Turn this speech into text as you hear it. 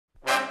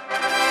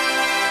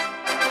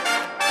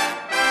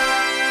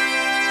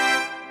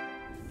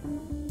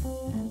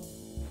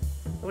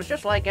was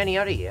just like any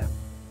other year.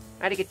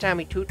 I had to get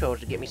Tommy Two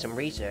Toes to get me some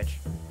research.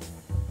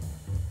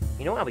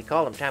 You know why we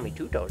call him Tommy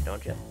Two Toes,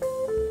 don't you?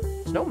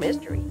 It's no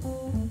mystery.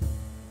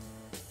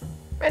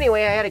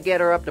 Anyway, I had to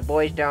get her up to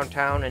Boys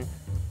downtown, and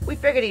we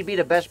figured he'd be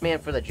the best man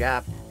for the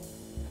job.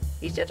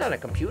 He sits on a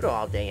computer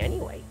all day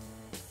anyway.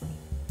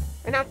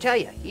 And I'll tell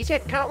you, he's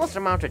had countless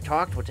amounts of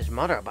talks with his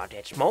mother about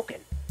that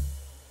smoking.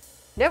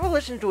 Never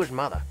listens to his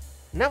mother.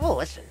 Never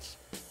listens.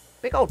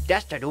 Big old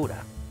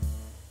destaduda.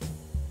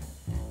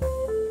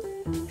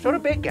 So the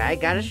big guy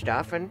got his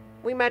stuff, and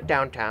we met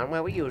downtown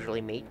where we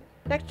usually meet,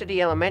 next to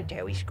the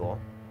elementary school.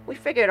 We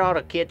figured all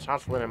the kids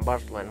hustling and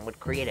bustling would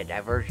create a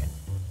diversion.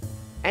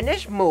 And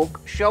this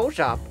mook shows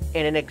up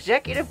in an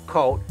executive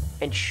coat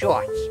and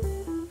shorts.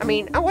 I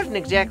mean, I wasn't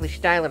exactly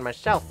styling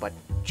myself, but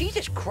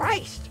Jesus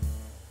Christ!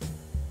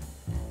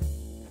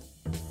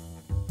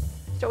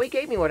 So he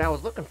gave me what I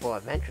was looking for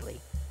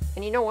eventually.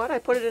 And you know what? I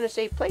put it in a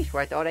safe place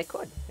where I thought I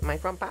could, in my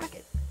front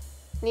pocket.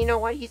 And you know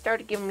what? He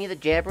started giving me the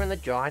jabber in the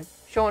jaw and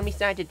showing me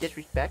signs of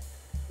disrespect.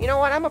 You know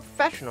what? I'm a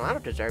professional. I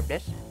don't deserve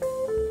this.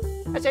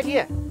 I said,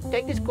 here,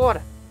 take this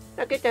quarter.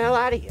 Now get the hell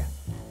out of here.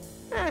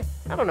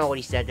 I don't know what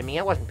he said to me.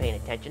 I wasn't paying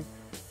attention.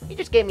 He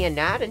just gave me a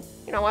nod and,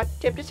 you know what,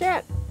 tipped his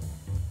hat.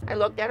 I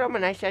looked at him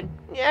and I said,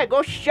 yeah,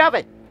 go shove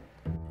it.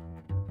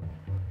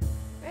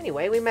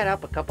 Anyway, we met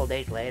up a couple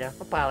days later,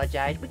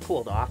 apologized, we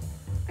cooled off.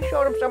 I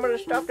showed him some of the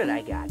stuff that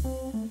I got.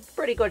 It's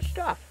pretty good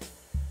stuff.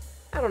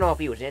 I don't know if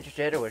he was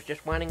interested or was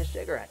just wanting a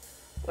cigarette.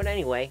 But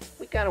anyway,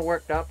 we kind of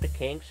worked up the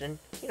kinks and,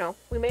 you know,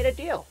 we made a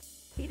deal.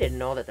 He didn't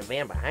know that the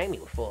van behind me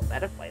was full of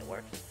better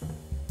fireworks.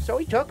 So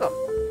he took them.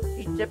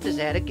 He tipped his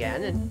hat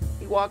again and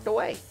he walked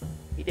away.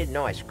 He didn't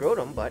know I screwed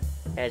him, but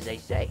as they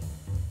say,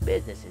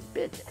 business is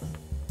business.